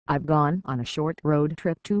I've gone on a short road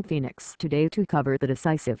trip to Phoenix today to cover the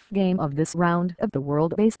decisive game of this round of the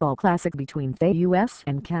World Baseball Classic between the US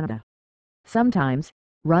and Canada. Sometimes,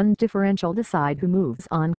 run differential decide who moves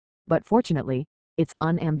on, but fortunately, it's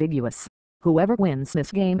unambiguous. Whoever wins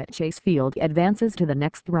this game at Chase Field advances to the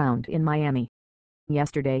next round in Miami.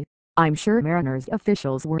 Yesterday, I'm sure Mariners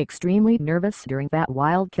officials were extremely nervous during that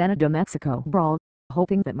wild Canada-Mexico brawl,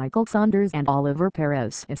 hoping that Michael Saunders and Oliver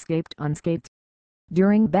Perez escaped unscathed.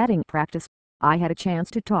 During batting practice, I had a chance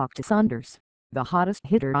to talk to Saunders, the hottest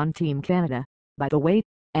hitter on Team Canada, by the way,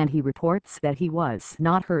 and he reports that he was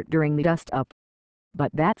not hurt during the dust-up.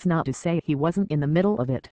 But that's not to say he wasn't in the middle of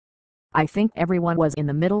it. I think everyone was in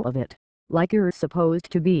the middle of it, like you're supposed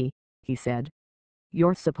to be, he said.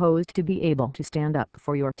 You're supposed to be able to stand up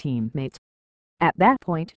for your teammates. At that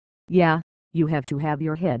point, yeah, you have to have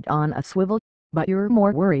your head on a swivel, but you're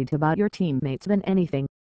more worried about your teammates than anything.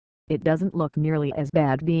 It doesn't look nearly as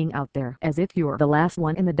bad being out there as if you're the last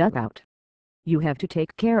one in the dugout. You have to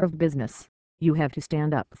take care of business. You have to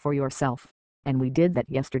stand up for yourself, and we did that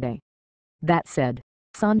yesterday. That said,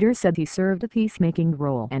 Saunders said he served a peacemaking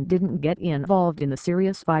role and didn't get involved in the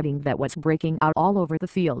serious fighting that was breaking out all over the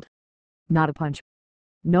field. Not a punch.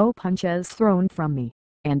 No punches thrown from me,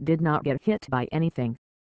 and did not get hit by anything.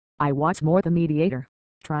 I was more the mediator,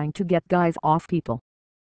 trying to get guys off people.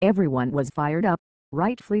 Everyone was fired up,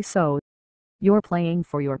 rightfully so. You're playing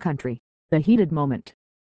for your country, the heated moment.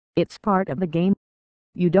 It's part of the game.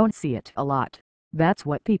 You don't see it a lot, that's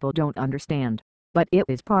what people don't understand, but it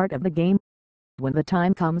is part of the game. When the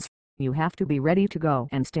time comes, you have to be ready to go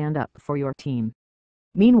and stand up for your team.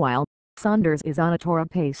 Meanwhile, Saunders is on a torrid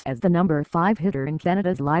pace as the number 5 hitter in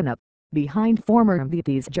Canada's lineup, behind former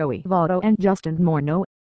MVPs Joey Votto and Justin Morneau.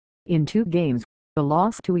 In 2 games, the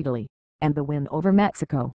loss to Italy, and the win over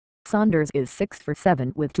Mexico, Saunders is 6 for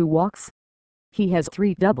 7 with 2 walks. He has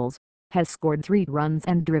 3 doubles, has scored 3 runs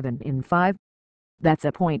and driven in 5. That's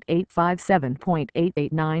a .857,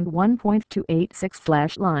 .889, 1.286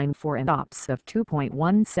 slash line for an OPS of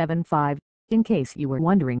 2.175, in case you were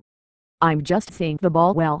wondering. I'm just seeing the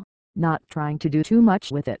ball well, not trying to do too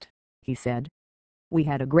much with it, he said. We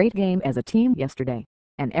had a great game as a team yesterday,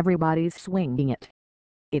 and everybody's swinging it.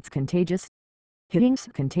 It's contagious. Hitting's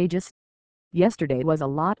contagious. Yesterday was a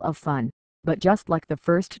lot of fun, but just like the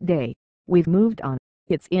first day, we've moved on.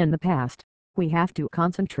 It's in the past. We have to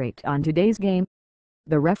concentrate on today's game.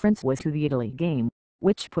 The reference was to the Italy game,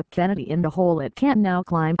 which put Canada in the hole it can now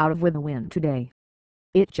climb out of with a win today.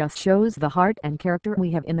 It just shows the heart and character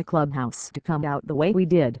we have in the clubhouse to come out the way we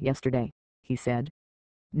did yesterday, he said.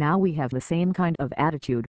 Now we have the same kind of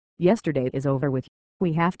attitude. Yesterday is over with.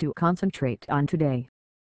 We have to concentrate on today.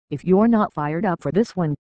 If you're not fired up for this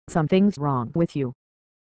one, something's wrong with you.